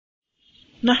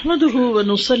نحمده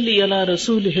ونصلي على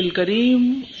رسوله الكريم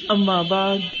اما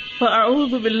بعد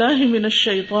فاعوذ بالله من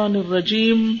الشيطان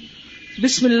الرجيم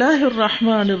بسم الله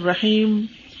الرحمن الرحيم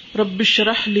رب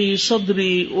اشرح لي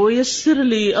صدري ويسر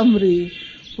لي امري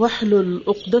واحلل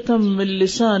عقدة من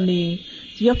لساني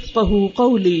يفقهوا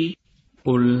قولي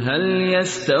قل هل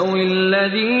يستوي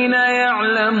الذين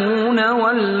يعلمون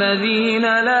والذين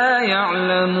لا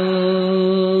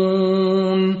يعلمون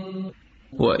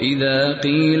وَإِذَا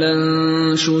قِيلَ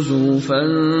انشُزُوا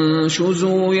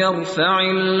فَانشُزُوا يَرْفَعِ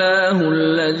اللَّهُ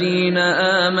الَّذِينَ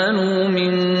آمَنُوا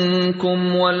مِنكُمْ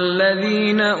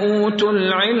وَالَّذِينَ أُوتُوا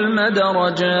الْعِلْمَ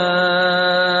دَرَجَاتٍ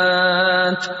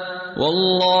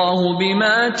وَاللَّهُ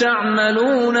بِمَا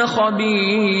تَعْمَلُونَ خَبِيرٌ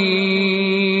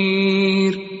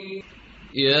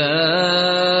يَا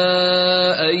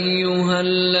أَيُّهَا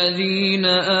الَّذِينَ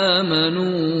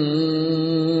آمَنُوا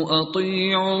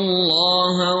أطيعوا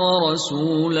الله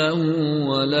ورسوله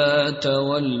ولا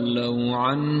تولوا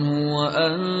عنه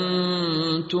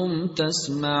وأنتم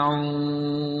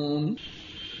تسمعون۔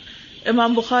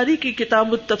 امام بخاری کی کتاب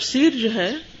التفسیر جو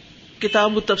ہے،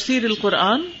 کتاب التفسیر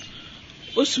القرآن،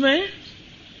 اس میں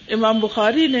امام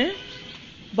بخاری نے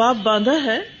باب باندھا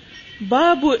ہے،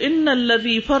 باب ان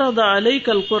الذی فرض علیک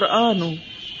القرآن۔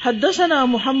 حدثنا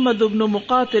محمد بن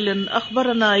مقاتل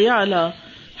اخبرنا یعلا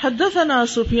حدثنا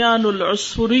سفیان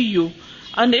العصفری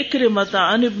عن اکرمۃ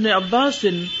عن ابن عباس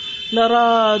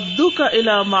لرادک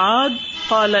الی معاد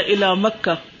قال الی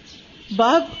مکہ۔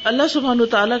 باب اللہ سبحانہ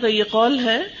تعالیٰ کا یہ قول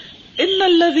ہے، ان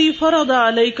الذی فرض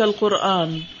علیک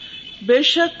القرآن، بے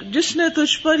شک جس نے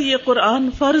تجھ پر یہ قرآن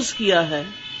فرض کیا ہے۔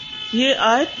 یہ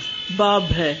آیت باب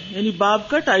ہے، یعنی باب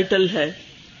کا ٹائٹل ہے۔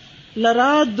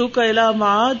 لرادک الی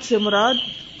معاد سے مراد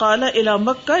قال الی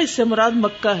مکہ، اس سے مراد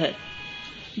مکہ ہے۔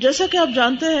 جیسا کہ آپ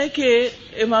جانتے ہیں کہ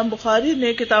امام بخاری نے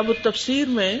کتاب التفسیر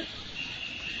میں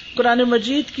قرآن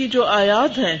مجید کی جو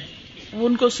آیات ہیں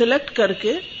ان کو سلیکٹ کر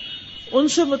کے ان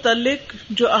سے متعلق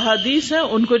جو احادیث ہیں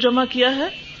ان کو جمع کیا ہے،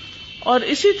 اور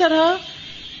اسی طرح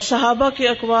صحابہ کے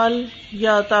اقوال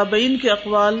یا تابعین کے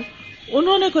اقوال،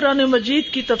 انہوں نے قرآن مجید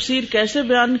کی تفسیر کیسے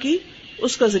بیان کی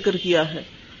اس کا ذکر کیا ہے۔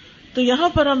 تو یہاں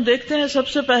پر ہم دیکھتے ہیں سب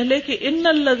سے پہلے کہ ان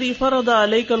الذی فرض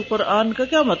علیک القرآن کا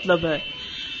کیا مطلب ہے۔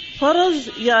 فرض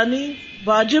یعنی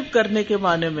واجب کرنے کے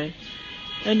معنی میں،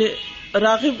 یعنی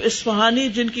راغب اصفہانی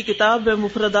جن کی کتاب ہے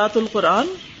مفردات القرآن،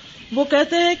 وہ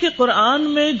کہتے ہیں کہ قرآن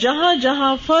میں جہاں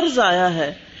جہاں فرض آیا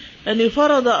ہے، یعنی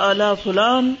فرض علی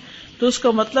فلان، تو اس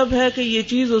کا مطلب ہے کہ یہ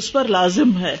چیز اس پر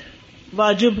لازم ہے،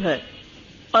 واجب ہے۔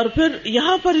 اور پھر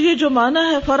یہاں پر یہ جو معنی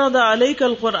ہے فرض علیک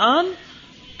القرآن،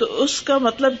 تو اس کا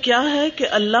مطلب کیا ہے کہ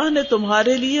اللہ نے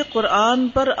تمہارے لیے قرآن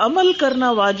پر عمل کرنا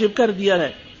واجب کر دیا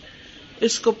ہے۔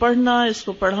 اس کو پڑھنا، اس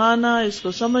کو پڑھانا، اس کو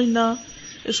سمجھنا،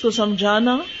 اس کو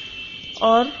سمجھانا،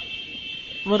 اور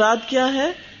مراد کیا ہے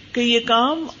کہ یہ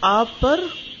کام آپ پر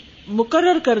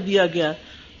مقرر کر دیا گیا،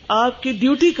 آپ کی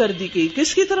ڈیوٹی کر دی گئی۔ کس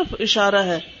کی طرف اشارہ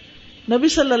ہے؟ نبی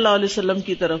صلی اللہ علیہ وسلم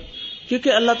کی طرف، کیونکہ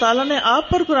اللہ تعالیٰ نے آپ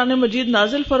پر قرآن مجید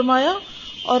نازل فرمایا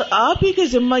اور آپ ہی کے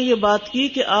ذمہ یہ بات کی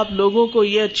کہ آپ لوگوں کو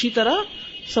یہ اچھی طرح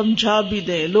سمجھا بھی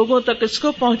دیں، لوگوں تک اس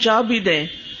کو پہنچا بھی دیں،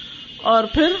 اور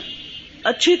پھر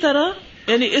اچھی طرح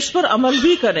یعنی اس پر عمل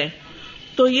بھی کریں۔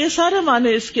 تو یہ سارے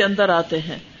معنی اس کے اندر آتے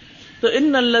ہیں۔ تو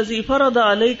ان الذی فرض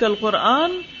علیک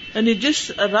القرآن، یعنی جس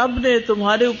رب نے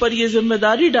تمہارے اوپر یہ ذمہ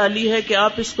داری ڈالی ہے کہ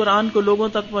آپ اس قرآن کو لوگوں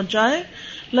تک پہنچائیں۔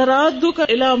 لرادک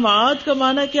الی معاد کا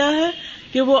معنی کیا ہے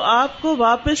کہ وہ آپ کو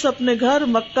واپس اپنے گھر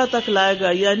مکہ تک لائے گا،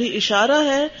 یعنی اشارہ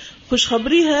ہے،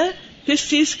 خوشخبری ہے کس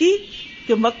چیز کی؟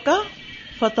 کہ مکہ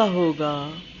فتح ہوگا۔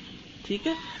 ٹھیک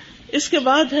ہے۔ اس کے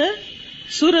بعد ہے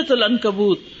سورۃ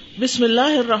العنکبوت، بسم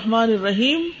اللہ الرحمن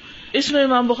الرحیم۔ اس میں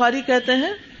امام بخاری کہتے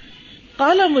ہیں،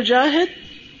 قال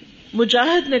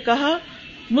مجاہد نے کہا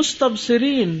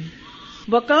مستبصرین،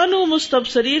 وکانوا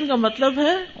مستبصرین کا مطلب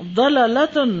ہے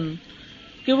ضلالتن،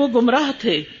 کہ وہ گمراہ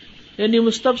تھے۔ یعنی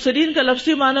مستبصرین کا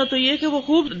لفظی معنی تو یہ کہ وہ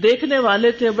خوب دیکھنے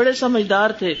والے تھے، بڑے سمجھدار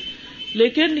تھے،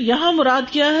 لیکن یہاں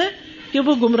مراد کیا ہے کہ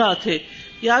وہ گمراہ تھے۔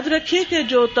 یاد رکھیے کہ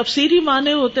جو تفسیری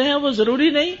معنی ہوتے ہیں وہ ضروری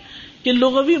نہیں کہ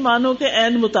لغوی معنوں کے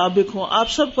عین مطابق ہوں۔ آپ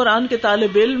سب قرآن کے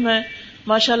طالب علم ہیں،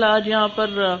 ماشاءاللہ آج یہاں پر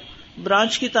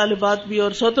برانچ کی طالبات بھی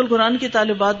اور صوت القرآن کی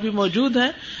طالبات بھی موجود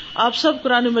ہیں۔ آپ سب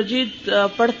قرآن مجید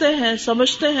پڑھتے ہیں،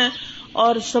 سمجھتے ہیں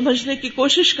اور سمجھنے کی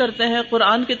کوشش کرتے ہیں،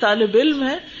 قرآن کے طالب علم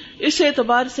ہیں۔ اس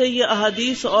اعتبار سے یہ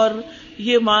احادیث اور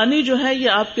یہ معنی جو ہے یہ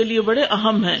آپ کے لیے بڑے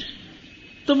اہم ہیں۔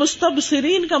 تو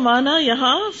مستبصرین کا معنی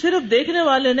یہاں صرف دیکھنے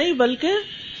والے نہیں بلکہ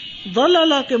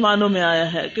ضلالہ کے معنوں میں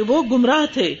آیا ہے کہ وہ گمراہ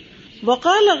تھے۔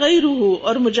 وقال غیرہ،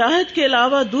 اور مجاہد کے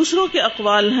علاوہ دوسروں کے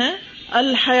اقوال ہیں،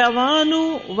 الحیوان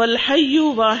والحی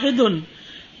واحد،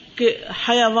 کہ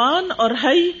حیوان اور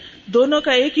حی دونوں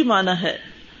کا ایک ہی معنی ہے۔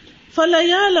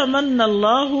 فَلَيَعْلَمَنَّ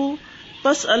اللَّهُ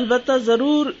پس البتہ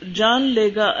ضرور جان لے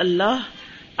گا اللہ،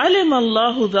 علم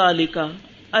اللہ ذالک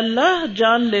اللہ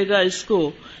جان لے گا اس کو،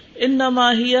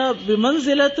 انما ہی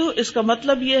بمنزلۃ اس کا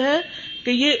مطلب یہ ہے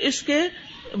کہ یہ اس کے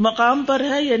مقام پر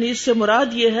ہے، یعنی اس سے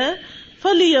مراد یہ ہے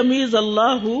فَلِيَمِيزَ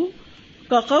اللَّهُ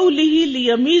كَقَوْلِهِ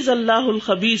لِيَمِيزَ اللَّهُ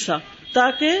الْخَبِيثَ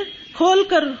تاکہ کھول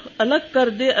کر الگ کر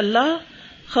دے اللہ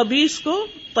خبیث کو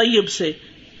طیب سے۔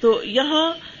 تو یہاں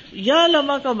یا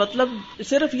لما کا مطلب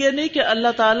صرف یہ نہیں کہ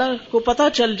اللہ تعالیٰ کو پتہ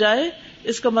چل جائے،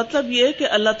 اس کا مطلب یہ کہ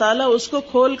اللہ تعالیٰ اس کو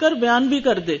کھول کر بیان بھی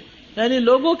کر دے، یعنی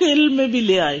لوگوں کے علم میں بھی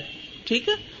لے آئے۔ ٹھیک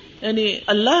ہے، یعنی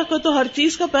اللہ کو تو ہر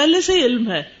چیز کا پہلے سے ہی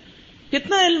علم ہے۔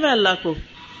 کتنا علم ہے اللہ کو؟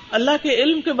 اللہ کے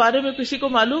علم کے بارے میں کسی کو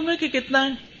معلوم ہے کہ کتنا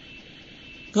ہے؟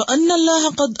 وَأَنَّ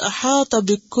اللَّهَ قَدْ أَحَاطَ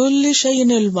بِكُلِّ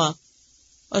شَيْءٍ عِلْمًا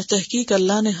اور تحقیق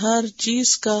اللہ نے ہر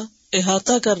چیز کا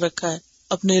احاطہ کر رکھا ہے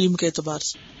اپنے علم کے اعتبار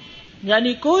سے،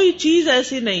 یعنی کوئی چیز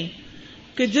ایسی نہیں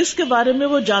کہ جس کے بارے میں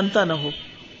وہ جانتا نہ ہو،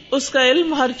 اس کا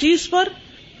علم ہر چیز پر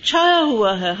چھایا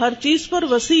ہوا ہے، ہر چیز پر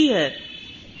وسیع ہے۔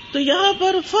 تو یہاں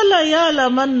پر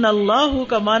فَلَيَعْلَمَنَّ اللَّهُ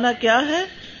کا معنی کیا ہے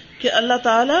کہ اللہ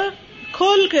تعالی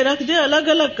کھول کے رکھ دے، الگ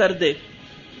الگ کر دے۔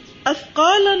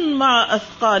 اثقالاً مع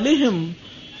اثقالہم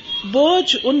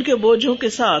بوجھ ان کے بوجھوں کے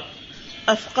ساتھ۔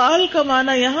 اثقال کا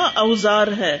معنی یہاں اوزار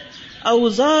ہے،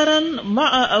 اوزاراً مع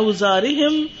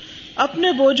اوزارہم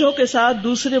اپنے بوجھوں کے ساتھ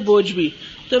دوسرے بوجھ بھی۔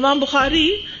 تو امام بخاری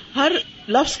ہر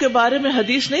لفظ کے بارے میں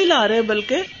حدیث نہیں لا رہے،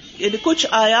 بلکہ یعنی کچھ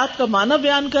آیات کا معنی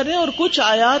بیان کریں اور کچھ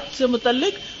آیات سے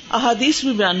متعلق احادیث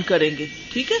بھی بیان کریں گے۔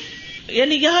 ٹھیک ہے،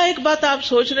 یعنی یہاں ایک بات آپ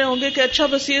سوچ رہے ہوں گے کہ اچھا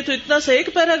بس یہ تو اتنا سے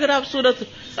ایک پیراگراف سورۃ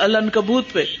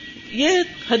العنکبوت پہ، یہ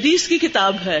حدیث کی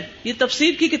کتاب ہے، یہ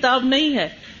تفسیر کی کتاب نہیں ہے،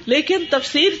 لیکن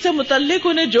تفسیر سے متعلق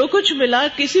انہیں جو کچھ ملا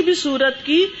کسی بھی سورت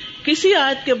کی کسی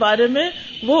آیت کے بارے میں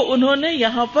وہ انہوں نے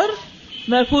یہاں پر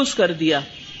محفوظ کر دیا۔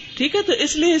 ٹھیک ہے، تو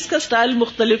اس لیے اس کا سٹائل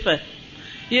مختلف ہے۔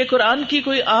 یہ قرآن کی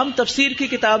کوئی عام تفسیر کی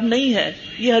کتاب نہیں ہے،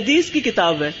 یہ حدیث کی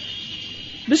کتاب ہے۔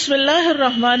 بسم اللہ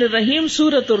الرحمن الرحیم،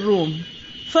 سورۃ الروم۔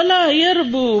 فلا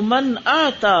يربو من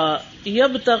آتا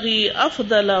یبتغی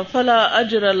افضل فلا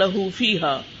اجر له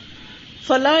فیہا۔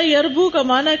 فلا یربو کا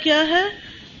معنی کیا ہے؟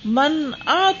 من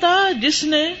آتا جس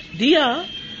نے دیا،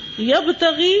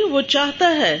 یبتغی وہ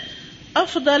چاہتا ہے،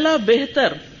 افضل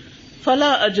بہتر،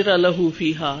 فلا اجر له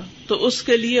فیہا تو اس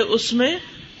کے لیے اس میں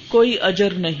کوئی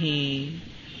اجر نہیں۔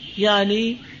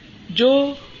 یعنی جو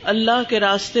اللہ کے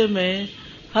راستے میں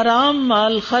حرام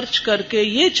مال خرچ کر کے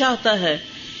یہ چاہتا ہے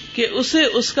کہ اسے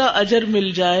اس کا اجر مل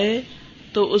جائے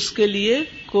تو اس کے لیے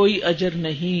کوئی اجر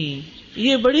نہیں۔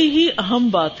 یہ بڑی ہی اہم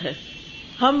بات ہے۔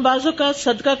 ہم بعض اوقات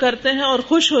صدقہ کرتے ہیں اور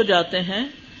خوش ہو جاتے ہیں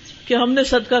کہ ہم نے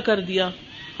صدقہ کر دیا،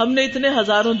 ہم نے اتنے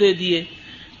ہزاروں دے دیے،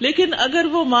 لیکن اگر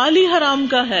وہ مال ہی حرام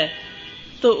کا ہے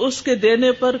تو اس کے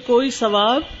دینے پر کوئی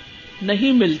ثواب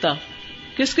نہیں ملتا۔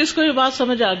 کس کس کو یہ بات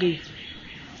سمجھ آ گئی؟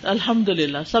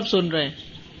 الحمدللہ، سب سن رہے ہیں۔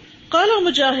 قال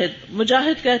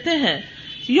مجاہد کہتے ہیں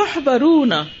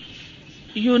یحبرون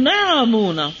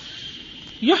ینعمون،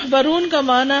 یحبرون کا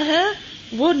معنی ہے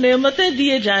وہ نعمتیں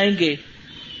دیے جائیں گے،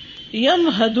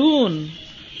 یمہدون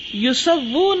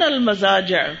یسوون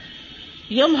المضاجع،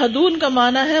 یمہدون کا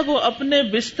معنی ہے وہ اپنے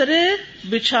بسترے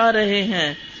بچھا رہے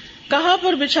ہیں۔ کہاں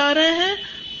پر بچھا رہے ہیں؟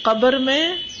 قبر میں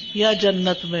یا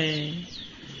جنت میں۔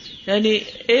 یعنی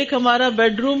ایک ہمارا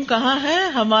بیڈ روم کہاں ہے؟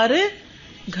 ہمارے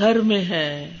گھر میں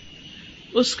ہے۔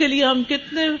 اس کے لیے ہم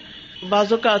کتنے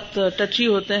بعض اوقات ٹچی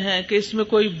ہوتے ہیں کہ اس میں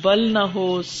کوئی بل نہ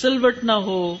ہو، سلوٹ نہ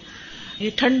ہو، یہ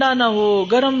ٹھنڈا نہ ہو،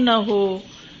 گرم نہ ہو،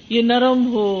 یہ نرم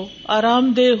ہو،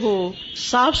 آرام دہ ہو،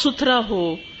 صاف ستھرا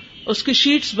ہو۔ اس کی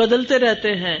شیٹس بدلتے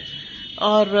رہتے ہیں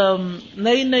اور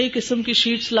نئی نئی قسم کی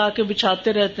شیٹس لا کے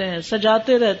بچھاتے رہتے ہیں،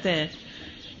 سجاتے رہتے ہیں۔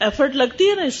 ایفرٹ لگتی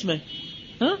ہے نا اس میں،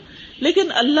 ہاں؟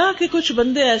 لیکن اللہ کے کچھ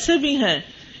بندے ایسے بھی ہیں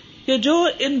کہ جو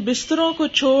ان بستروں کو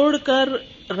چھوڑ کر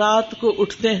رات کو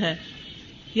اٹھتے ہیں،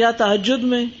 یا تہجد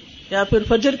میں یا پھر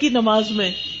فجر کی نماز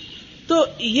میں، تو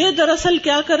یہ دراصل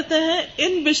کیا کرتے ہیں؟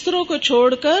 ان بستروں کو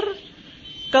چھوڑ کر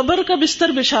قبر کا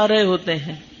بستر بچھا رہے ہوتے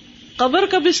ہیں۔ قبر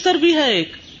کا بستر بھی ہے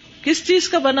ایک، کس چیز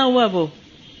کا بنا ہوا ہے وہ؟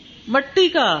 مٹی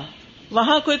کا۔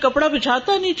 وہاں کوئی کپڑا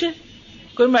بچھاتا نیچے؟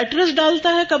 کوئی میٹرس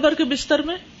ڈالتا ہے قبر کے بستر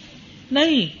میں؟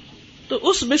 نہیں۔ تو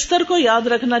اس بستر کو یاد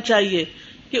رکھنا چاہیے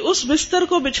کہ اس بستر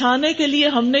کو بچھانے کے لیے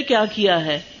ہم نے کیا کیا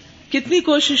ہے، کتنی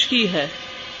کوشش کی ہے،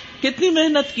 کتنی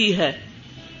محنت کی ہے،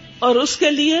 اور اس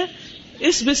کے لیے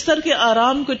اس بستر کے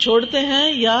آرام کو چھوڑتے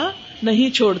ہیں یا نہیں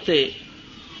چھوڑتے۔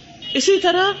 اسی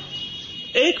طرح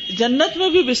ایک جنت میں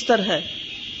بھی بستر ہے،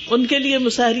 ان کے لیے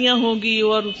مسحریاں ہوں گی،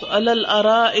 اور علی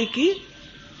الارائک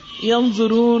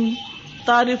ینظرون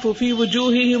تعرف فی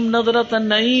وجوہہم نظرۃ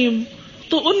النعیم،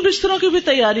 تو ان بستروں کی بھی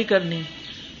تیاری کرنی۔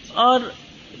 اور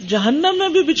جہنم میں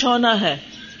بھی بچھونا ہے،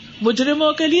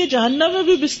 مجرموں کے لیے جہنم میں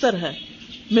بھی بستر ہے.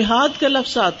 مہاد کا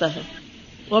لفظ آتا ہے.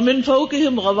 وَمِن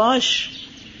فَوْقِهِمْ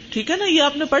غَوَاشٍ، ٹھیک ہے نا، یہ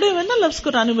آپ نے پڑھے ہوئے نا لفظ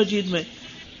قرآن مجید میں.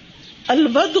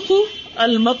 البدق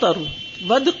المطر،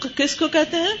 ودق کس کو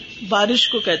کہتے ہیں؟ بارش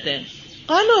کو کہتے ہیں.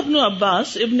 قالوا ابن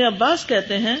عباس، ابن عباس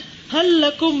کہتے ہیں هل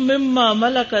لکم مما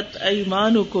ملکت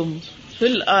ایمانکم فی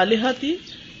الآلہۃ،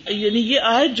 یعنی یہ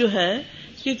آیت جو ہے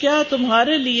کہ کیا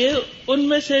تمہارے لیے ان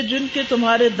میں سے جن کے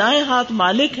تمہارے دائیں ہاتھ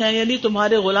مالک ہیں، یعنی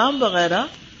تمہارے غلام وغیرہ،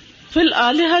 فی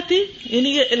الآلہۃ یعنی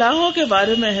یہ الہوں کے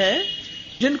بارے میں ہے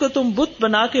جن کو تم بت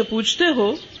بنا کے پوجتے ہو،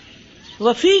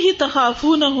 وفیہ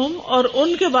تخافونہم اور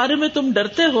ان کے بارے میں تم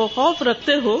ڈرتے ہو، خوف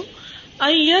رکھتے ہو،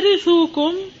 ان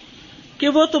یرثوکم کہ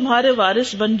وہ تمہارے وارث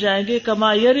بن جائیں گے،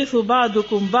 کما یرث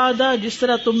بعضکم بعضا جس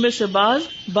طرح تم میں سے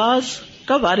بعض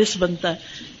کا وارث بنتا ہے.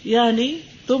 یعنی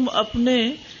تم اپنے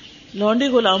لونڈی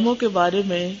غلاموں کے بارے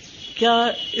میں کیا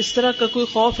اس طرح کا کوئی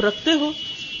خوف رکھتے ہو؟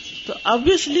 تو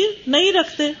obviously نہیں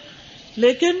رکھتے،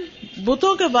 لیکن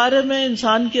بتوں کے بارے میں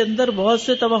انسان کے اندر بہت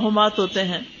سے توہمات ہوتے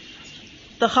ہیں.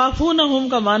 تخافونہم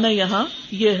کا معنی یہاں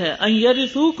یہ ہے ان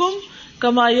یرثوکم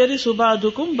کما یرث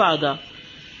بعضکم بعضا.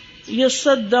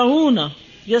 یصدعون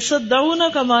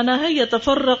کا معنی ہے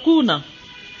یتفرقون.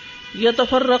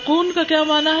 یتفرقون کا کیا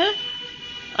معنی ہے؟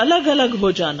 الگ الگ ہو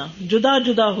جانا، جدا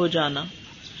جدا ہو جانا.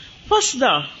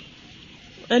 فاصدع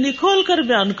یعنی کھول کر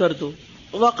بیان کر دو.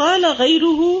 وقال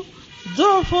غیرہ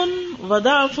ضعف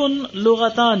وضعف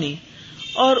لغتانی،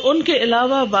 اور ان کے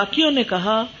علاوہ باقیوں نے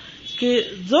کہا کہ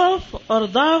ضعف اور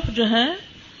ضعف جو ہیں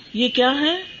یہ کیا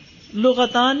ہیں؟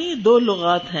 لغتانی، دو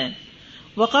لغات ہیں.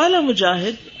 وقال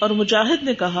مجاہد، اور مجاہد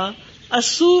نے کہا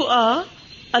السوء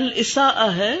الاساء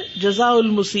ہے جزاء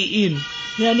المسیئین،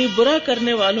 یعنی برا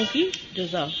کرنے والوں کی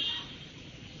جزا.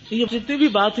 یہ جتنی بھی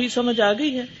بات ہوئی سمجھ آ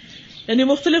گئی ہے. یعنی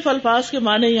مختلف الفاظ کے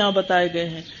معنی یہاں بتائے گئے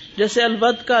ہیں، جیسے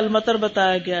البد کا المطر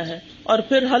بتایا گیا ہے، اور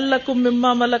پھر هل لکم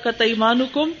مما ملکت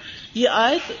ایمانکم یہ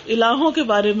آیت الہوں کے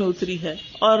بارے میں اتری ہے.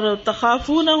 اور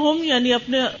تخافونہم یعنی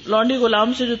اپنے لونڈی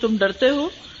غلام سے جو تم ڈرتے ہو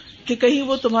کہ کہیں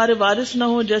وہ تمہارے وارث نہ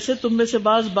ہو، جیسے تم میں سے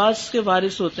بعض کے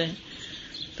وارث ہوتے ہیں.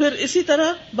 پھر اسی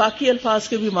طرح باقی الفاظ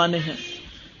کے بھی معنی ہیں.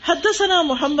 حدثنا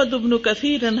محمد بن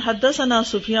کثیر حدثنا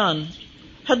سفیان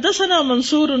حدثنا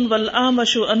منصور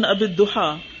والأعمش عن ابی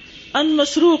الضحى عن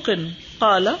مسروق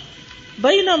قال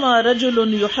بینما رجل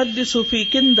يحدث في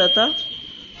کندۃ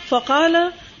فقال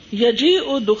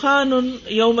یجیء دخان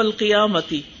یوم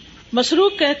القیامۃ.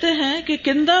 مسروق کہتے ہیں کہ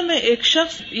کندہ میں ایک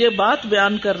شخص یہ بات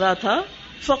بیان کر رہا تھا.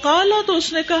 فقال تو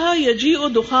اس نے کہا یجیء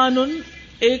دخان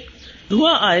ایک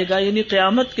دھواں آئے گا یعنی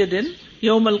قیامت کے دن،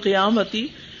 یوم القیامت.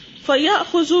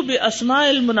 فیأخذ باسماء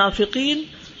المنافقین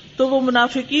تو وہ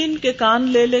منافقین کے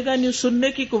کان لے لے گا، یعنی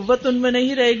سننے کی قوت ان میں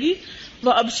نہیں رہے گی.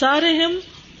 وابصارہم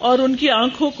اور ان کی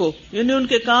آنکھوں کو، یعنی ان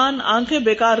کے کان آنکھیں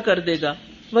بیکار کر دے گا.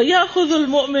 ویأخذ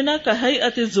المؤمن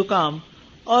کہیئۃ الزکام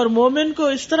اور مومن کو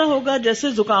اس طرح ہوگا جیسے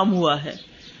زکام ہوا ہے.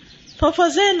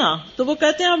 ففزعنا تو وہ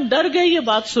کہتے ہیں ہم ڈر گئے یہ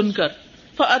بات سن کر.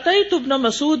 فأتیت ابن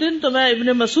مسعود تو میں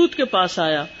ابن مسعود کے پاس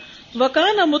آیا.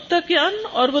 وکان متکئا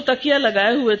اور وہ تکیہ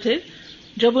لگائے ہوئے تھے.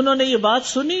 جب انہوں نے یہ بات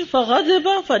سنی فغضب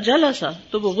فجلس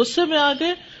تو وہ غصے میں آ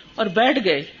گئے اور بیٹھ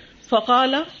گئے.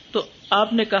 فقال تو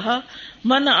آپ نے کہا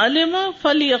من علم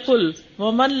فلیقل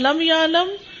ومن لم یعلم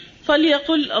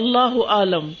فلیقل اللہ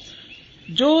عالم.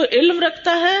 جو علم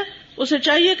رکھتا ہے اسے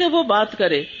چاہیے کہ وہ بات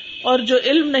کرے، اور جو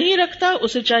علم نہیں رکھتا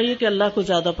اسے چاہیے کہ اللہ کو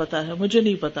زیادہ پتا ہے، مجھے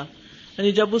نہیں پتا.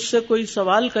 یعنی جب اس سے کوئی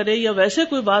سوال کرے یا ویسے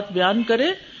کوئی بات بیان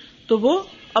کرے تو وہ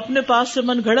اپنے پاس سے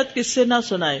من گھڑت قصے نہ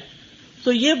سنائے.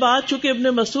 تو یہ بات چونکہ ابن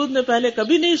مسعود نے پہلے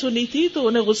کبھی نہیں سنی تھی تو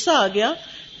انہیں غصہ آ گیا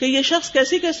کہ یہ شخص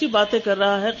کیسی کیسی باتیں کر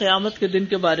رہا ہے قیامت کے دن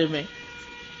کے بارے میں.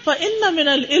 فإن من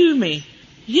العلم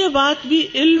یہ بات بھی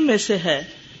علم میں سے ہے،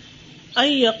 ان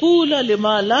یقول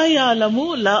لما لا یعلم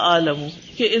لا اعلم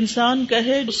کہ انسان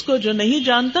کہے اس کو جو نہیں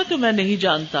جانتا کہ میں نہیں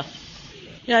جانتا.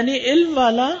 یعنی علم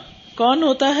والا کون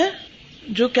ہوتا ہے؟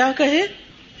 جو کیا کہے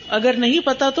اگر نہیں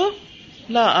پتا تو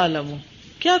لا اعلم.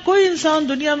 کیا کوئی انسان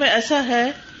دنیا میں ایسا ہے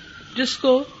جس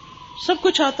کو سب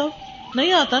کچھ آتا ہو؟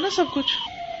 نہیں آتا نا سب کچھ.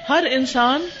 ہر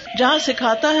انسان جہاں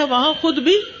سکھاتا ہے وہاں خود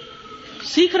بھی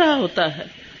سیکھ رہا ہوتا ہے،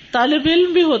 طالب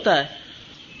علم بھی ہوتا ہے،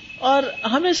 اور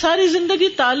ہمیں ساری زندگی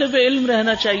طالب علم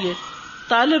رہنا چاہیے.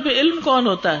 طالب علم کون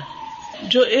ہوتا ہے؟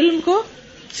 جو علم کو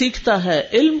سیکھتا ہے،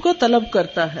 علم کو طلب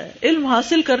کرتا ہے، علم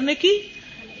حاصل کرنے کی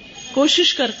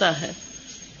کوشش کرتا ہے.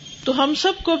 تو ہم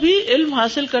سب کو بھی علم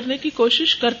حاصل کرنے کی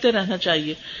کوشش کرتے رہنا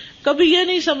چاہیے. کبھی یہ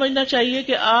نہیں سمجھنا چاہیے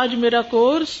کہ آج میرا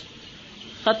کورس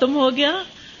ختم ہو گیا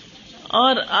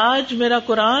اور آج میرا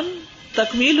قرآن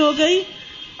تکمیل ہو گئی،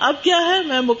 اب کیا ہے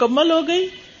میں مکمل ہو گئی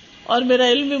اور میرا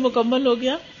علم بھی مکمل ہو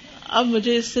گیا، اب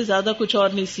مجھے اس سے زیادہ کچھ اور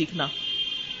نہیں سیکھنا.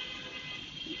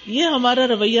 یہ ہمارا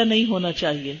رویہ نہیں ہونا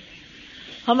چاہیے.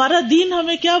 ہمارا دین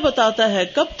ہمیں کیا بتاتا ہے,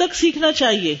 کب تک سیکھنا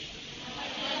چاہیے؟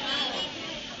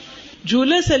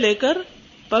 جھولے سے لے کر,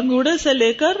 پنگوڑے سے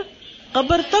لے کر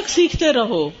قبر تک سیکھتے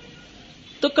رہو.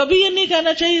 تو کبھی یہ نہیں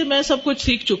کہنا چاہیے میں سب کچھ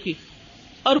سیکھ چکی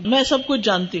اور میں سب کچھ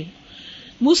جانتی ہوں.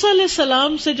 موسیٰ علیہ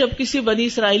السلام سے جب کسی بنی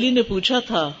اسرائیلی نے پوچھا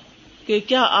تھا کہ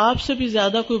کیا آپ سے بھی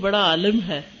زیادہ کوئی بڑا عالم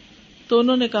ہے, تو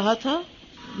انہوں نے کہا تھا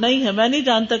نہیں ہے, میں نہیں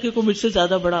جانتا کہ کوئی مجھ سے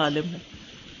زیادہ بڑا عالم ہے.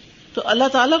 تو اللہ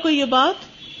تعالیٰ کو یہ بات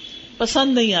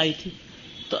پسند نہیں آئی تھی,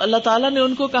 تو اللہ تعالیٰ نے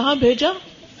ان کو کہاں بھیجا؟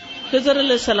 خضر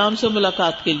علیہ السلام سے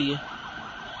ملاقات کے لیے,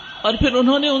 اور پھر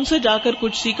انہوں نے ان سے جا کر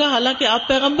کچھ سیکھا, حالانکہ آپ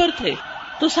پیغمبر تھے.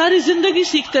 تو ساری زندگی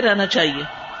سیکھتے رہنا چاہیے.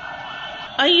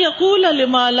 ان یقول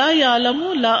لما لا یعلم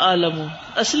لا اعلم,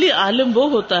 اصلی عالم وہ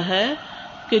ہوتا ہے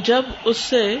کہ جب اس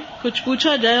سے کچھ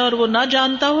پوچھا جائے اور وہ نہ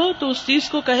جانتا ہو تو اس چیز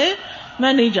کو کہے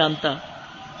میں نہیں جانتا.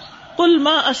 قل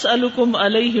ما اسألکم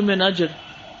علیہ من اجر,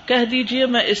 کہہ دیجئے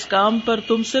میں اس کام پر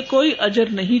تم سے کوئی اجر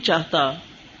نہیں چاہتا,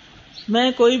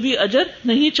 میں کوئی بھی اجر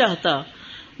نہیں چاہتا.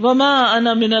 وما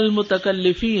انا من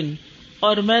المتکلفین,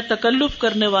 اور میں تکلف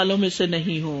کرنے والوں میں سے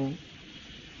نہیں ہوں.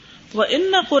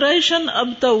 وَإِنَّ قُرَيْشًا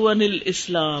أَبْطَأُوا عَنِ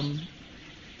الْإِسْلَامِ,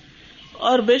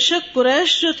 اور بے شک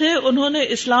قریش جو تھے انہوں نے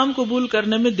اسلام قبول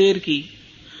کرنے میں دیر کی.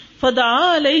 فَدَعَا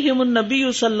عَلَيْهِمُ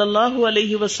النَّبِيُّ صلی اللہ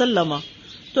علیہ وسلم,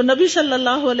 تو نبی صلی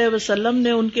اللہ علیہ وسلم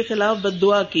نے ان کے خلاف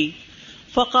بددعا کی.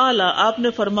 فقال, آپ نے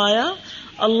فرمایا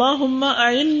اللہم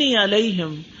اعنی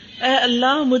علیہم, اے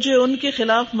اللہ مجھے ان کے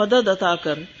خلاف مدد عطا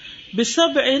کر.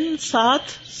 بسبع,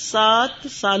 7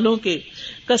 سالوں کے,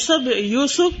 کسبع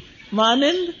یوسف,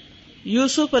 مانند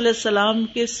یوسف علیہ السلام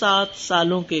کے 7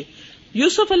 سالوں کے.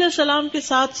 یوسف علیہ السلام کے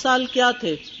 7 سال کیا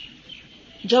تھے؟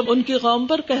 جب ان کی قوم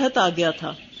پر قحط آ گیا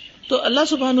تھا تو اللہ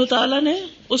سبحانہ تعالیٰ نے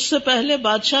اس سے پہلے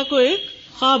بادشاہ کو ایک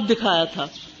خواب دکھایا تھا,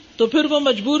 تو پھر وہ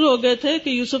مجبور ہو گئے تھے کہ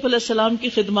یوسف علیہ السلام کی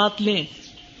خدمات لیں,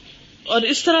 اور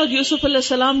اس طرح یوسف علیہ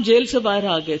السلام جیل سے باہر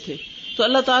آ گئے تھے. تو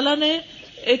اللہ تعالیٰ نے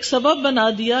ایک سبب بنا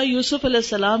دیا یوسف علیہ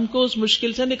السلام کو اس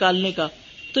مشکل سے نکالنے کا.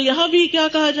 تو یہاں بھی کیا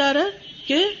کہا جا رہا ہے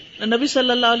کہ نبی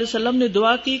صلی اللہ علیہ وسلم نے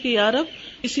دعا کی کہ یا رب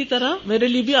اسی طرح میرے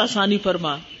لیے بھی آسانی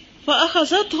فرما.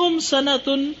 فَأَخَذَتْهُمْ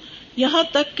سَنَةٌ, یہاں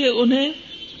تک کہ انہیں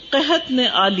قحط نے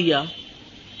آ لیا.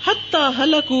 حَتَّى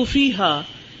هَلَكُوا فِيهَا,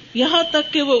 یہاں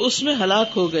تک کہ وہ اس میں ہلاک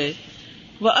ہو گئے.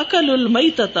 وَأَكَلُوا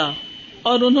الْمَيْتَةَ,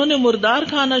 اور انہوں نے مردار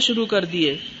کھانا شروع کر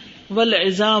دیے.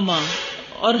 وَالْعِظَامَ,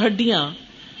 اور ہڈیاں.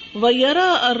 وَيَرَى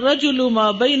الرَّجُلُ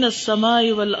مَا بَيْنَ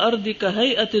السَّمَاءِ وَالْأَرْضِ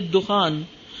كَهَيْئَةِ الدُّخَانِ,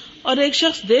 اور ایک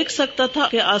شخص دیکھ سکتا تھا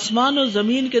کہ آسمان اور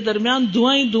زمین کے درمیان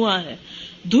دھواں ہی دھواں ہے,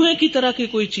 دھوئیں کی طرح کی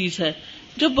کوئی چیز ہے.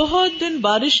 جب بہت دن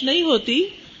بارش نہیں ہوتی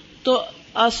تو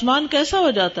آسمان کیسا ہو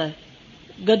جاتا ہے,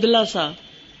 گدلا سا.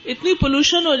 اتنی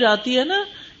پولوشن ہو جاتی ہے نا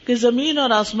کہ زمین اور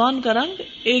آسمان کا رنگ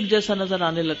ایک جیسا نظر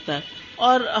آنے لگتا ہے.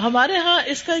 اور ہمارے ہاں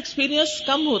اس کا ایکسپیرینس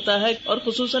کم ہوتا ہے, اور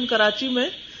خصوصاً کراچی میں,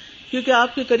 کیونکہ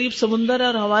آپ کے قریب سمندر ہے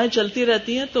اور ہوائیں چلتی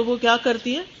رہتی ہیں, تو وہ کیا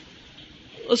کرتی ہیں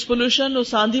اس پولوشن,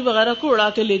 اس آندھی وغیرہ کو اڑا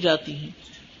کے لے جاتی ہیں.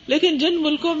 لیکن جن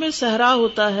ملکوں میں صحرا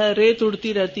ہوتا ہے, ریت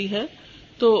اڑتی رہتی ہے,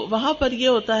 تو وہاں پر یہ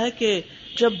ہوتا ہے کہ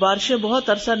جب بارشیں بہت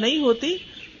عرصہ نہیں ہوتی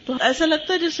تو ایسا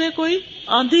لگتا ہے جیسے کوئی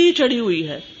آندھی ہی چڑھی ہوئی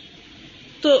ہے.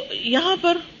 تو یہاں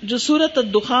پر جو سورۃ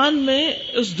الدخان میں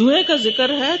اس دھوئیں کا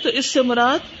ذکر ہے, تو اس سے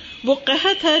مراد وہ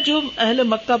قحط ہے جو اہل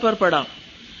مکہ پر پڑا.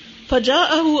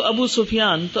 فجاءہ ابو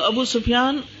سفیان, تو ابو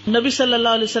سفیان نبی صلی اللہ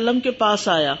علیہ وسلم کے پاس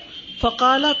آیا.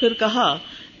 فقالا, پھر کہا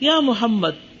یا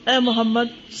محمد, اے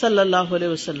محمد صلی اللہ علیہ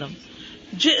وسلم,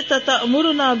 جئت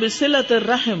تأمرنا بصلۃ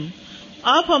الرحم,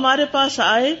 آپ ہمارے پاس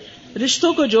آئے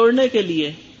رشتوں کو جوڑنے کے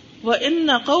لیے. وإن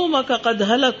قومک قد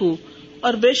ہلکوا,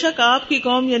 اور بے شک آپ کی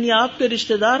قوم یعنی آپ کے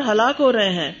رشتہ دار ہلاک ہو رہے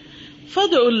ہیں.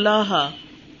 فادعوا اللہ,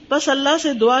 بس اللہ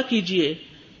سے دعا کیجیے.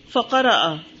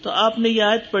 فقرأ, تو آپ نے یہ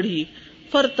آیت پڑھی.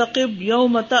 فارتقب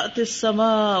یوم تأتی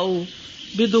السماء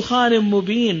بدخان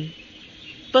مبین,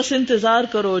 پس انتظار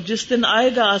کرو جس دن آئے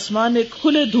گا آسمان ایک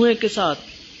کھلے دھوئیں کے ساتھ.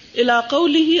 الی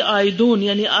قولہ عائدون,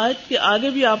 یعنی آیت کے آگے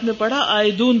بھی آپ نے پڑھا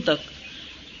عائدون تک.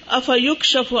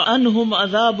 افیکشف عنہم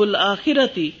عذاب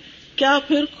الآخرۃ, کیا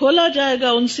پھر کھولا جائے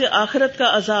گا ان سے آخرت کا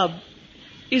عذاب.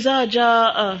 اذا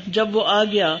جاء, جب وہ آ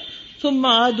گیا. ثم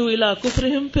عادوا الی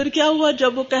کفرہم, پھر کیا ہوا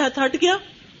جب وہ قحط ہٹ گیا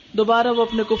دوبارہ وہ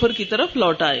اپنے کفر کی طرف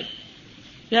لوٹ آئے.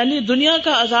 یعنی دنیا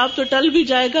کا عذاب تو ٹل بھی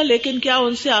جائے گا, لیکن کیا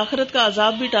ان سے آخرت کا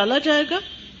عذاب بھی ٹالا جائے گا؟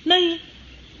 نہیں.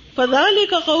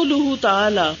 فذلک قولہ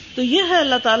تعالی, تو یہ ہے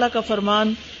اللہ تعالیٰ کا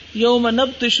فرمان, یوم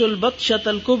نبطش البطشۃ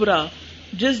الکبریٰ,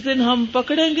 جس دن ہم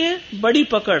پکڑیں گے بڑی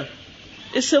پکڑ.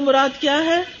 اس سے مراد کیا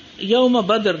ہے؟ یوم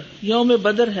بدر, یوم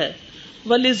بدر ہے.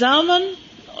 ولزامن,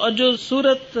 اور جو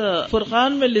سورت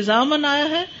فرقان میں لزامن آیا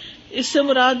ہے اس سے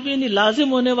مراد بھی نہیں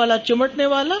لازم ہونے والا, چمٹنے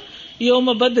والا.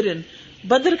 یوم بدر,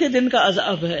 بدر کے دن کا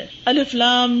عذاب ہے. الف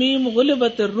لام میم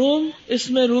غلبت الروم، اس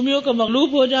میں رومیوں کا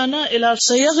مغلوب ہو جانا. الی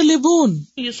سیغلبون،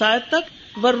 یہ شاید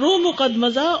تک والروم قد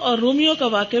مضی، اور رومیوں کا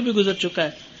واقعہ بھی گزر چکا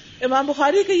ہے. امام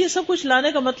بخاری کے یہ سب کچھ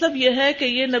لانے کا مطلب یہ ہے کہ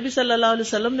یہ نبی صلی اللہ علیہ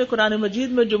وسلم نے قرآن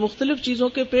مجید میں جو مختلف چیزوں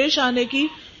کے پیش آنے کی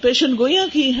پیشن گوئیاں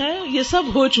کی ہیں یہ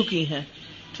سب ہو چکی ہیں.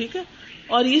 ٹھیک ہے،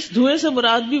 اور اس دھوئیں سے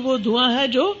مراد بھی وہ دھواں ہے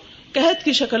جو قحط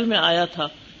کی شکل میں آیا تھا،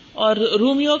 اور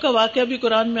رومیوں کا واقعہ بھی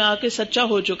قرآن میں آ کے سچا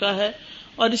ہو چکا ہے.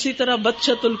 اور اسی طرح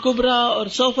بطشۃ الکبریٰ اور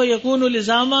سوف یکون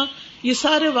لزاما، یہ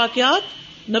سارے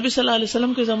واقعات نبی صلی اللہ علیہ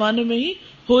وسلم کے زمانے میں ہی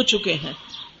ہو چکے ہیں.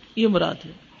 یہ مراد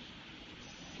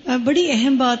ہے. بڑی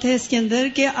اہم بات ہے اس کے اندر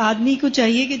کہ آدمی کو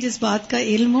چاہیے کہ جس بات کا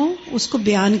علم ہو اس کو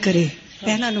بیان کرے.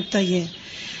 پہلا نقطہ یہ ہے،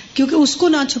 کیونکہ اس کو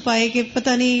نہ چھپائے کہ پتہ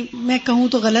نہیں میں کہوں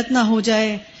تو غلط نہ ہو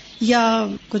جائے یا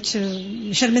کچھ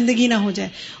شرمندگی نہ ہو جائے.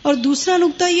 اور دوسرا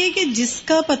نقطہ یہ کہ جس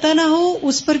کا پتہ نہ ہو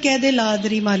اس پر کہہ دے لا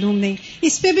ادری معلوم نہیں،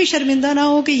 اس پہ بھی شرمندہ نہ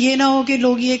ہو کہ یہ نہ ہو کہ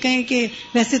لوگ یہ کہیں کہ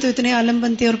ویسے تو اتنے عالم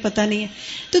بنتے اور پتہ نہیں ہے.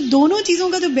 تو دونوں چیزوں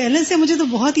کا جو بیلنس ہے، مجھے تو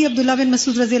بہت ہی عبداللہ بن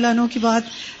مسعود رضی اللہ عنہ کی بات،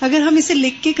 اگر ہم اسے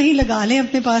لکھ کے کہیں لگا لیں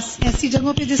اپنے پاس ایسی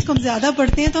جگہوں پہ جس کو ہم زیادہ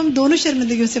پڑھتے ہیں، تو ہم دونوں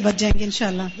شرمندگیوں سے بچ جائیں گے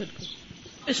انشاءاللہ.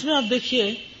 اس میں آپ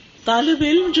دیکھیے طالب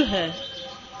علم جو ہے،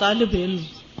 طالب علم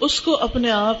اس کو اپنے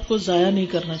آپ کو ضائع نہیں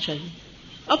کرنا چاہیے،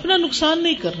 اپنا نقصان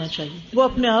نہیں کرنا چاہیے. وہ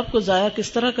اپنے آپ کو ضائع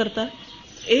کس طرح کرتا ہے؟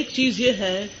 ایک چیز یہ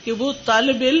ہے کہ وہ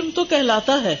طالب علم تو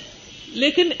کہلاتا ہے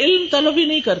لیکن علم طلب ہی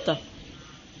نہیں کرتا.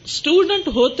 اسٹوڈنٹ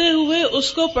ہوتے ہوئے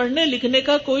اس کو پڑھنے لکھنے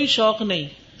کا کوئی شوق نہیں.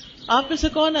 آپ میں سے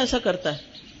کون ایسا کرتا ہے؟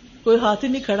 کوئی ہاتھ ہی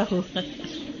نہیں کھڑا ہوا.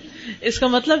 اس کا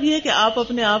مطلب یہ ہے کہ آپ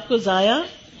اپنے آپ کو ضائع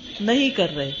نہیں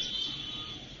کر رہے.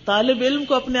 طالب علم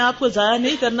کو اپنے آپ کو ضائع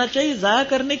نہیں کرنا چاہیے. ضائع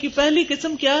کرنے کی پہلی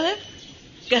قسم کیا ہے؟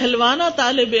 کہلوانا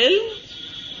طالب علم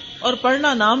اور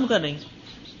پڑھنا نام کا نہیں.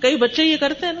 کئی بچے یہ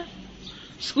کرتے ہیں نا،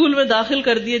 اسکول میں داخل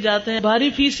کر دیے جاتے ہیں، بھاری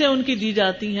فیسیں ان کی دی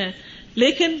جاتی ہیں،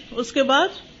 لیکن اس کے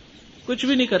بعد کچھ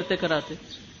بھی نہیں کرتے کراتے،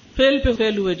 فیل پہ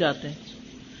فیل ہوئے جاتے ہیں.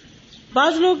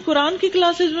 بعض لوگ قرآن کی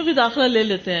کلاسز میں بھی داخلہ لے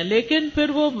لیتے ہیں لیکن پھر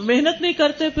وہ محنت نہیں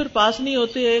کرتے، پھر پاس نہیں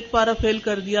ہوتے. ایک پارا فیل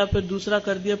کر دیا، پھر دوسرا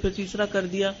کر دیا، پھر تیسرا کر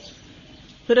دیا.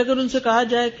 پھر اگر ان سے کہا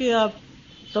جائے کہ آپ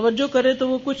توجہ کریں تو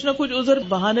وہ کچھ نہ کچھ عذر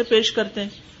بہانے پیش کرتے ہیں.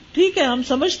 ٹھیک ہے، ہم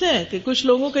سمجھتے ہیں کہ کچھ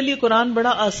لوگوں کے لیے قرآن بڑا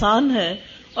آسان ہے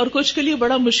اور کچھ کے لیے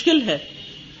بڑا مشکل ہے،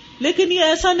 لیکن یہ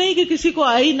ایسا نہیں کہ کسی کو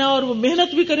آئی نہ اور وہ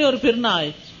محنت بھی کرے اور پھر نہ آئے.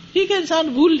 ٹھیک ہے، انسان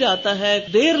بھول جاتا ہے،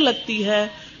 دیر لگتی ہے.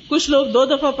 کچھ لوگ 2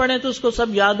 دفعہ پڑھیں تو اس کو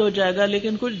سب یاد ہو جائے گا،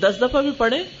 لیکن کچھ 10 دفعہ بھی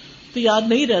پڑھیں تو یاد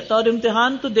نہیں رہتا. اور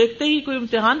امتحان تو دیکھتے ہی کوئی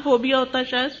امتحان فوبیا ہوتا ہے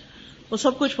شاید، وہ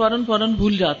سب کچھ فوراً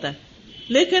بھول جاتا ہے.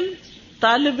 لیکن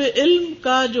طالب علم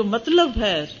کا جو مطلب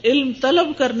ہے، علم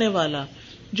طلب کرنے والا،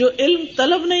 جو علم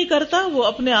طلب نہیں کرتا وہ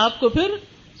اپنے آپ کو پھر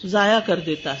ضائع کر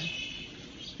دیتا ہے.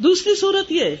 دوسری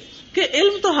صورت یہ کہ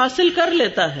علم تو حاصل کر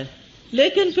لیتا ہے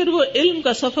لیکن پھر وہ علم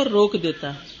کا سفر روک دیتا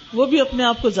ہے، وہ بھی اپنے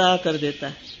آپ کو ضائع کر دیتا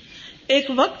ہے. ایک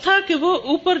وقت تھا کہ وہ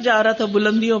اوپر جا رہا تھا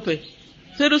بلندیوں پہ،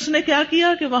 پھر اس نے کیا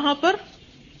کیا کہ وہاں پر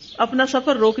اپنا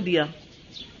سفر روک دیا،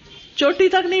 چوٹی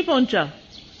تک نہیں پہنچا،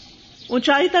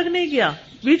 اونچائی تک نہیں گیا،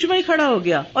 بیچ میں ہی کھڑا ہو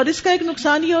گیا. اور اس کا ایک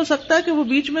نقصان یہ ہو سکتا ہے کہ وہ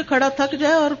بیچ میں کھڑا تھک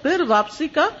جائے اور پھر واپسی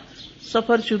کا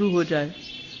سفر شروع ہو جائے.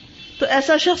 تو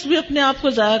ایسا شخص بھی اپنے آپ کو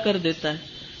ضائع کر دیتا ہے،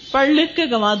 پڑھ لکھ کے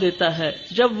گنوا دیتا ہے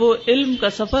جب وہ علم کا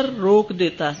سفر روک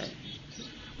دیتا ہے.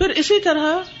 پھر اسی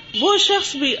طرح وہ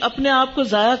شخص بھی اپنے آپ کو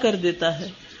ضائع کر دیتا ہے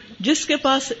جس کے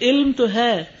پاس علم تو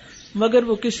ہے مگر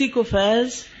وہ کسی کو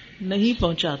فیض نہیں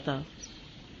پہنچاتا.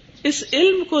 اس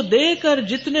علم کو دے کر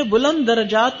جتنے بلند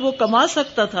درجات وہ کما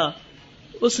سکتا تھا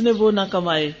اس نے وہ نہ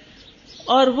کمائے،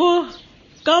 اور وہ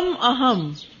کم اہم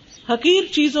حقیر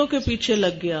چیزوں کے پیچھے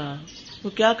لگ گیا. وہ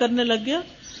کیا کرنے لگ گیا؟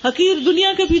 حقیر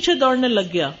دنیا کے پیچھے دوڑنے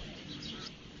لگ گیا.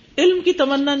 علم کی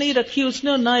تمنا نہیں رکھی اس نے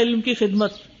اور نہ علم کی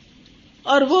خدمت.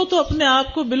 اور وہ تو اپنے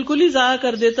آپ کو بالکل ہی ضائع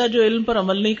کر دیتا جو علم پر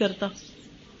عمل نہیں کرتا.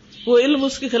 وہ علم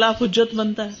اس کے خلاف حجت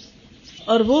بنتا ہے،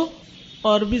 اور وہ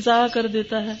اور بھی ضائع کر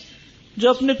دیتا ہے جو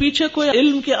اپنے پیچھے کوئی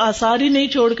علم کے آثار ہی نہیں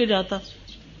چھوڑ کے جاتا.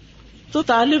 تو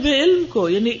طالب علم کو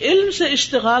یعنی علم سے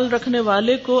اشتغال رکھنے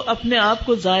والے کو اپنے آپ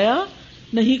کو ضائع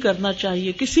نہیں کرنا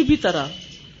چاہیے. کسی بھی طرح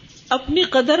اپنی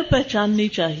قدر پہچاننی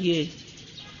چاہیے،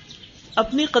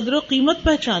 اپنی قدر و قیمت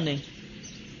پہچانے.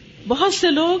 بہت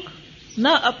سے لوگ نہ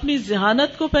اپنی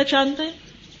ذہانت کو پہچانتے ہیں،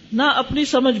 نہ اپنی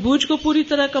سمجھ بوجھ کو پوری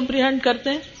طرح کمپریہینڈ کرتے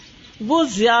ہیں. وہ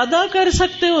زیادہ کر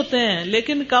سکتے ہوتے ہیں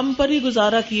لیکن کم پر ہی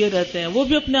گزارا کیے رہتے ہیں، وہ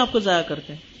بھی اپنے آپ کو ضائع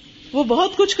کرتے ہیں. وہ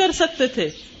بہت کچھ کر سکتے تھے،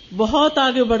 بہت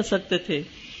آگے بڑھ سکتے تھے،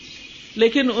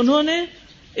 لیکن انہوں نے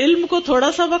علم کو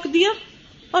تھوڑا سا وقت دیا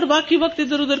اور باقی وقت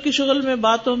ادھر ادھر کی شغل میں،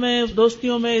 باتوں میں،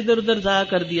 دوستیوں میں ادھر ادھر ضائع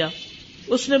کر دیا.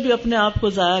 اس نے بھی اپنے آپ کو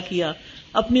ضائع کیا،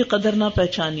 اپنی قدر نہ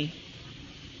پہچانی.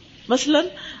 مثلا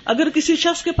اگر کسی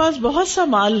شخص کے پاس بہت سا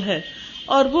مال ہے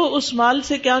اور وہ اس مال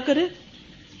سے کیا کرے؟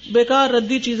 بیکار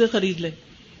ردی چیزیں خرید لے.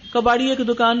 کباڑیے کی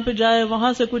دکان پہ جائے,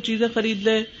 وہاں سے کچھ چیزیں خرید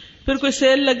لے, پھر کوئی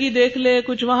سیل لگی دیکھ لے,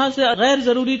 کچھ وہاں سے غیر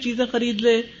ضروری چیزیں خرید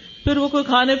لے, پھر وہ کوئی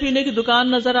کھانے پینے کی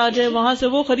دکان نظر آ جائے, وہاں سے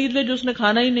وہ خرید لے جو اس نے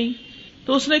کھانا ہی نہیں.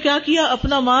 تو اس نے کیا کیا؟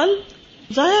 اپنا مال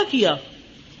ضائع کیا.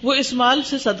 وہ اس مال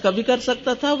سے صدقہ بھی کر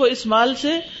سکتا تھا, وہ اس مال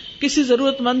سے کسی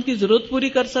ضرورت مند کی ضرورت پوری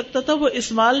کر سکتا تھا, وہ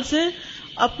اس مال سے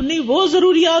اپنی وہ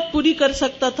ضروریات پوری کر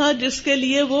سکتا تھا جس کے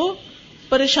لیے وہ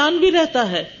پریشان بھی رہتا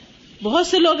ہے. بہت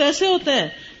سے لوگ ایسے ہوتے ہیں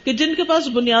کہ جن کے پاس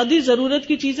بنیادی ضرورت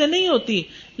کی چیزیں نہیں ہوتی,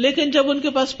 لیکن جب ان کے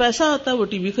پاس پیسہ آتا ہے وہ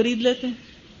ٹی وی خرید لیتے ہیں,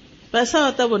 پیسہ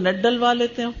آتا ہے وہ نیٹ ڈلوا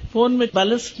لیتے ہیں, فون میں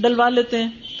بیلنس ڈلوا لیتے ہیں.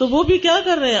 تو وہ بھی کیا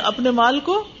کر رہے ہیں؟ اپنے مال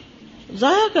کو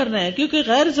ضائع کر رہے ہیں, کیونکہ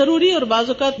غیر ضروری اور بعض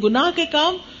اوقات گناہ کے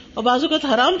کام اور بعض اوقات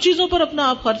حرام چیزوں پر اپنا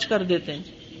آپ خرچ کر دیتے ہیں.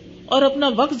 اور اپنا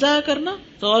وقت ضائع کرنا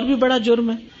تو اور بھی بڑا جرم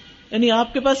ہے. یعنی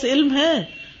آپ کے پاس علم ہے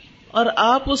اور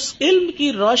آپ اس علم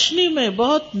کی روشنی میں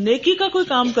بہت نیکی کا کوئی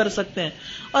کام کر سکتے ہیں,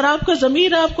 اور آپ کا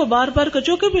ضمیر آپ کو بار بار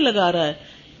کچوکے بھی لگا رہا ہے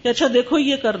کہ اچھا دیکھو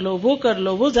یہ کر لو, وہ کر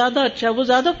لو, وہ زیادہ اچھا ہے, وہ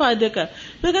زیادہ فائدے کا ہے.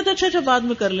 پھر کہتے اچھا بعد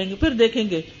میں کر لیں گے, پھر دیکھیں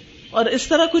گے, اور اس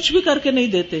طرح کچھ بھی کر کے نہیں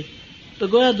دیتے. تو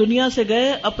گویا دنیا سے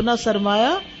گئے اپنا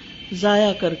سرمایہ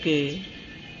ضائع کر کے.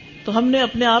 تو ہم نے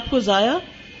اپنے آپ کو ضائع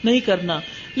نہیں کرنا.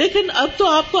 لیکن اب تو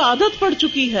آپ کو عادت پڑ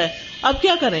چکی ہے, اب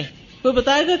کیا کریں؟ کوئی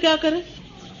بتائے گا کیا کریں؟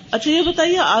 اچھا یہ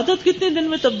بتائیے, عادت کتنے دن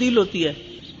میں تبدیل ہوتی ہے؟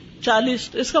 40.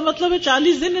 اس کا مطلب ہے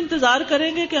 40 دن انتظار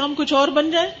کریں گے کہ ہم کچھ اور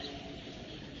بن جائیں.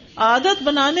 عادت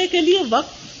بنانے کے لیے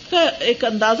وقت کا ایک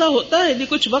اندازہ ہوتا ہے, یعنی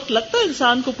کچھ وقت لگتا ہے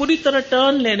انسان کو پوری طرح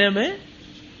ٹرن لینے میں,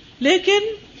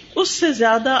 لیکن اس سے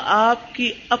زیادہ آپ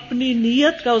کی اپنی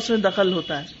نیت کا اس میں دخل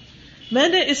ہوتا ہے. میں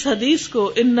نے اس حدیث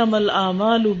کو انما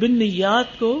الاعمال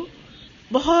بالنیات کو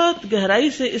بہت گہرائی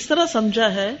سے اس طرح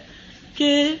سمجھا ہے کہ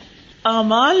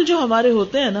اعمال جو ہمارے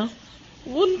ہوتے ہیں نا,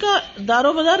 ان کا دار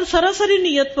و مدار سراسری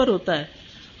نیت پر ہوتا ہے.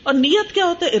 اور نیت کیا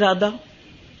ہوتا ہے؟ ارادہ.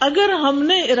 اگر ہم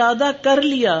نے ارادہ کر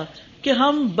لیا کہ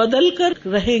ہم بدل کر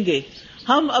رہیں گے,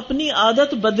 ہم اپنی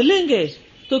عادت بدلیں گے,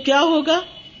 تو کیا ہوگا؟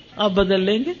 آپ بدل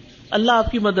لیں گے, اللہ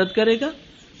آپ کی مدد کرے گا.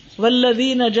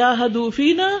 والذین جاہدوا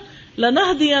فینا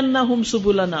لنہدینہم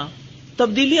سبلنا,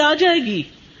 تبدیلی آ جائے گی.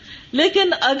 لیکن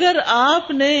اگر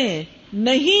آپ نے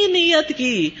نہیں نیت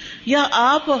کی, یا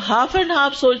آپ ہاف اینڈ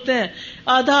ہاف سوچتے ہیں,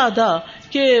 آدھا آدھا,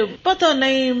 کہ پتہ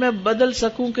نہیں میں بدل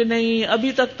سکوں کہ نہیں,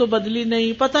 ابھی تک تو بدلی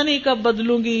نہیں, پتہ نہیں کب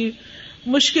بدلوں گی,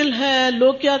 مشکل ہے,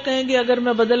 لوگ کیا کہیں گے اگر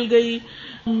میں بدل گئی,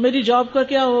 میری جاب کا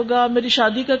کیا ہوگا, میری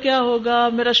شادی کا کیا ہوگا,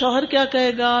 میرا شوہر کیا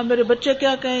کہے گا, میرے بچے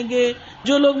کیا کہیں گے,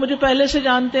 جو لوگ مجھے پہلے سے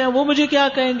جانتے ہیں وہ مجھے کیا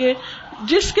کہیں گے.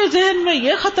 جس کے ذہن میں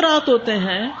یہ خطرات ہوتے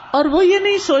ہیں اور وہ یہ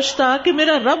نہیں سوچتا کہ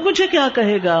میرا رب مجھے کیا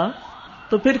کہے گا,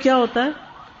 تو پھر کیا ہوتا ہے؟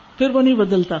 پھر وہ نہیں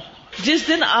بدلتا. جس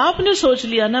دن آپ نے سوچ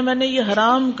لیا نا میں نے یہ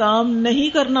حرام کام نہیں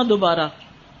کرنا دوبارہ,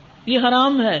 یہ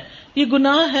حرام ہے, یہ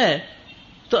گناہ ہے,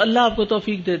 تو اللہ آپ کو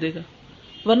توفیق دے دے گا.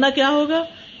 ورنہ کیا ہوگا؟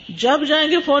 جب جائیں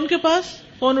گے فون کے پاس,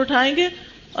 فون اٹھائیں گے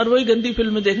اور وہی گندی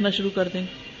فلمیں دیکھنا شروع کر دیں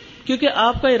گے, کیونکہ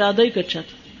آپ کا ارادہ ہی کچا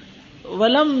تھا.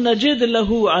 ولم نجد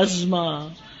لہو عزما.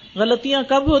 غلطیاں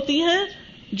کب ہوتی ہیں؟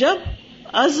 جب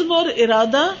عزم اور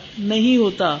ارادہ نہیں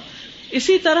ہوتا.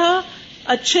 اسی طرح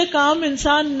اچھے کام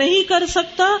انسان نہیں کر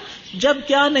سکتا جب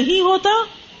کیا نہیں ہوتا؟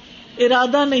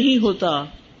 ارادہ نہیں ہوتا.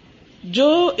 جو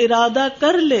ارادہ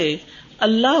کر لے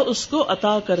اللہ اس کو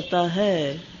عطا کرتا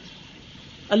ہے,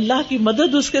 اللہ کی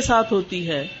مدد اس کے ساتھ ہوتی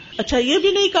ہے. اچھا یہ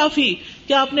بھی نہیں کافی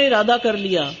کہ آپ نے ارادہ کر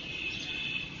لیا,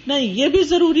 نہیں, یہ بھی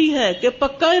ضروری ہے کہ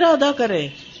پکا ارادہ کرے,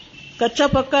 کچا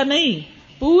پکا نہیں,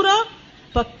 پورا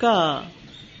پکا,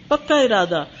 پکا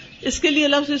ارادہ. اس کے لیے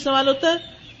لفظ استعمال ہوتا ہے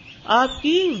آپ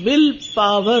کی ول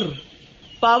پاور.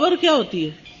 پاور کیا ہوتی ہے؟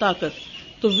 طاقت.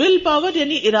 تو ول پاور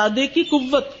یعنی ارادے کی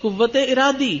قوت, قوت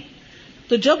ارادی.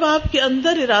 تو جب آپ کے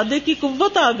اندر ارادے کی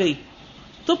قوت آ گئی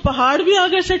تو پہاڑ بھی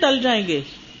آگے سے ٹل جائیں گے.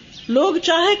 لوگ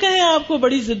چاہے کہیں آپ کو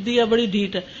بڑی ضدی یا بڑی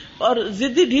ڈھیٹ ہے, اور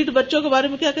ضدی ڈھیٹ بچوں کے بارے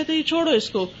میں کیا کہتے ہیں؟ یہ چھوڑو اس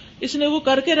کو, اس نے وہ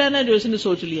کر کے رہنا ہے جو اس نے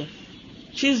سوچ لیا.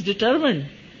 شی از ڈٹرمنڈ,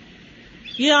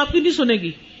 یہ آپ کی نہیں سنے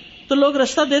گی. تو لوگ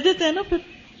رستہ دے دیتے ہیں نا پھر.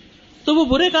 تو وہ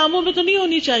برے کاموں میں تو نہیں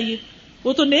ہونی چاہیے,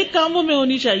 وہ تو نیک کاموں میں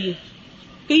ہونی چاہیے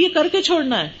کہ یہ کر کے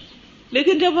چھوڑنا ہے.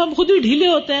 لیکن جب ہم خود ہی ڈھیلے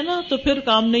ہوتے ہیں نا تو پھر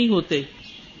کام نہیں ہوتے.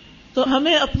 تو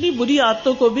ہمیں اپنی بری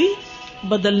عادتوں کو بھی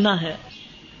بدلنا ہے.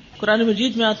 قرآن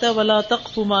مجید میں آتا ہے وَلَا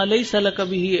تَقْفُ مَا لَيْسَ لَكَ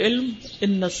بِهِ عِلْمٌ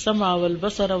إِنَّ السَّمْعَ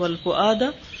وَالْبَصَرَ وَالْفُؤَادَ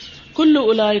كُلُّ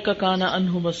أُولَئِكَ كَانَ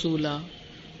عَنْهُ مسؤولا.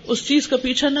 اس چیز کا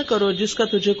پیچھا نہ کرو جس کا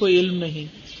تجھے کوئی علم نہیں,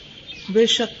 بے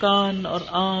شک کان اور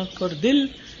آنکھ اور دل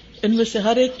ان میں سے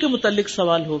ہر ایک کے متعلق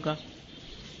سوال ہوگا.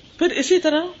 پھر اسی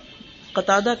طرح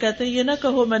قتادہ کہتے ہیں یہ نہ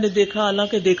کہو میں نے دیکھا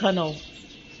حالانکہ دیکھا نہ ہو,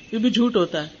 یہ بھی جھوٹ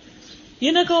ہوتا ہے.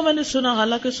 یہ نہ کہو میں نے سنا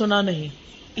حالانکہ سنا نہیں.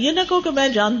 یہ نہ کہو کہ میں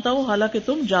جانتا ہوں حالانکہ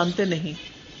تم جانتے نہیں،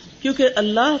 کیونکہ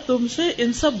اللہ تم سے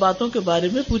ان سب باتوں کے بارے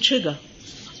میں پوچھے گا۔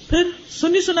 پھر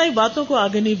سنی سنائی باتوں کو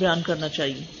آگے نہیں بیان کرنا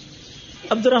چاہیے۔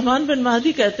 عبد الرحمن بن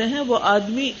مہدی کہتے ہیں وہ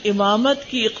آدمی امامت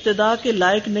کی اقتداء کے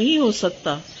لائق نہیں ہو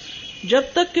سکتا جب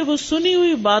تک کہ وہ سنی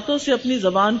ہوئی باتوں سے اپنی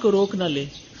زبان کو روک نہ لے،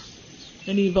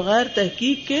 یعنی بغیر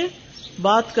تحقیق کے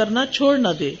بات کرنا چھوڑ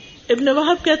نہ دے۔ ابن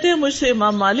وہب کہتے ہیں مجھ سے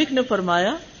امام مالک نے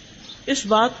فرمایا اس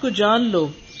بات کو جان لو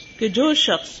کہ جو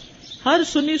شخص ہر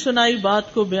سنی سنائی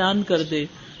بات کو بیان کر دے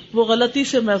وہ غلطی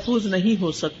سے محفوظ نہیں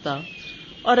ہو سکتا،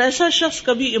 اور ایسا شخص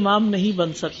کبھی امام نہیں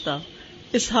بن سکتا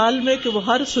اس حال میں کہ وہ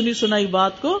ہر سنی سنائی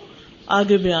بات کو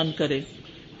آگے بیان کرے۔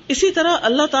 اسی طرح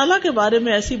اللہ تعالیٰ کے بارے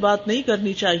میں ایسی بات نہیں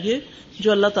کرنی چاہیے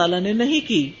جو اللہ تعالیٰ نے نہیں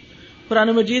کی۔ قرآن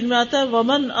مجید میں آتا ہے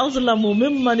وَمَنْ أَظْلَمُ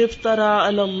مِمَّنِ افْتَرَىٰ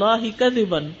عَلَى اللَّهِ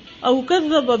كَذِبًا أَوْ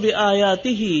كَذَّبَ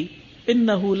بِآيَاتِهِ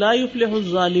إِنَّهُ لَا يُفْلِحُ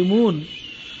الظَّالِمُونَ،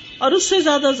 اور اس سے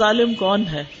زیادہ ظالم کون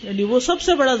ہے، یعنی وہ سب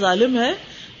سے بڑا ظالم ہے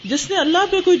جس نے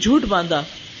اللہ پہ کوئی جھوٹ باندھا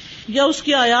یا اس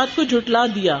کی آیات کو جھٹلا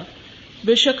دیا۔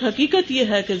 بے شک حقیقت یہ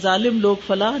ہے کہ ظالم لوگ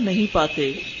فلاح نہیں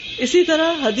پاتے۔ اسی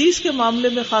طرح حدیث کے معاملے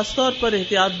میں خاص طور پر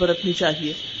احتیاط برتنی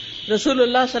چاہیے۔ رسول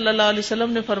اللہ صلی اللہ علیہ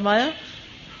وسلم نے فرمایا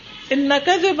ان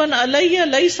کذبا علی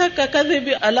لیس ککذب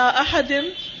علی احد،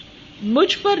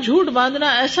 مجھ پر جھوٹ باندھنا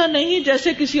ایسا نہیں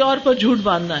جیسے کسی اور پر جھوٹ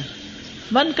باندھنا ہے۔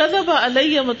 من کذب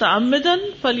علی متعمدا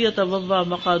فلیتبوأ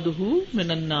مقعدہ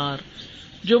من النار،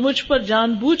 جو مجھ پر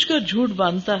جان بوجھ کر جھوٹ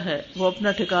باندھتا ہے وہ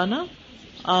اپنا ٹھکانہ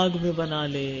آگ میں بنا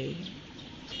لے۔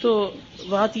 تو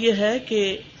بات یہ ہے کہ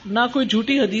نہ کوئی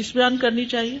جھوٹی حدیث بیان کرنی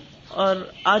چاہیے، اور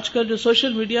آج کل جو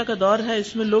سوشل میڈیا کا دور ہے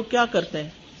اس میں لوگ کیا کرتے ہیں،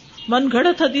 من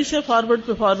گھڑت حدیثیں فارورڈ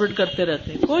پہ فارورڈ کرتے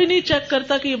رہتے ہیں، کوئی نہیں چیک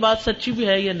کرتا کہ یہ بات سچی بھی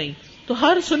ہے یا نہیں۔ تو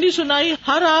ہر سنی سنائی،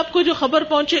 ہر آپ کو جو خبر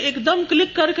پہنچے ایک دم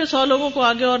کلک کر کے 100 لوگوں کو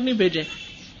آگے اور نہیں بھیجیں۔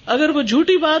 اگر وہ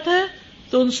جھوٹی بات ہے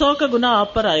تو ان 100 کا گناہ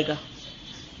آپ پر آئے گا،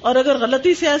 اور اگر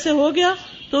غلطی سے ایسے ہو گیا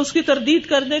تو اس کی تردید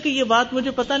کر دیں کہ یہ بات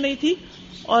مجھے پتہ نہیں تھی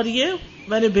اور یہ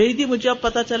میں نے بھیج دی، مجھے اب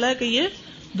پتہ چلا ہے کہ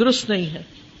یہ درست نہیں ہے۔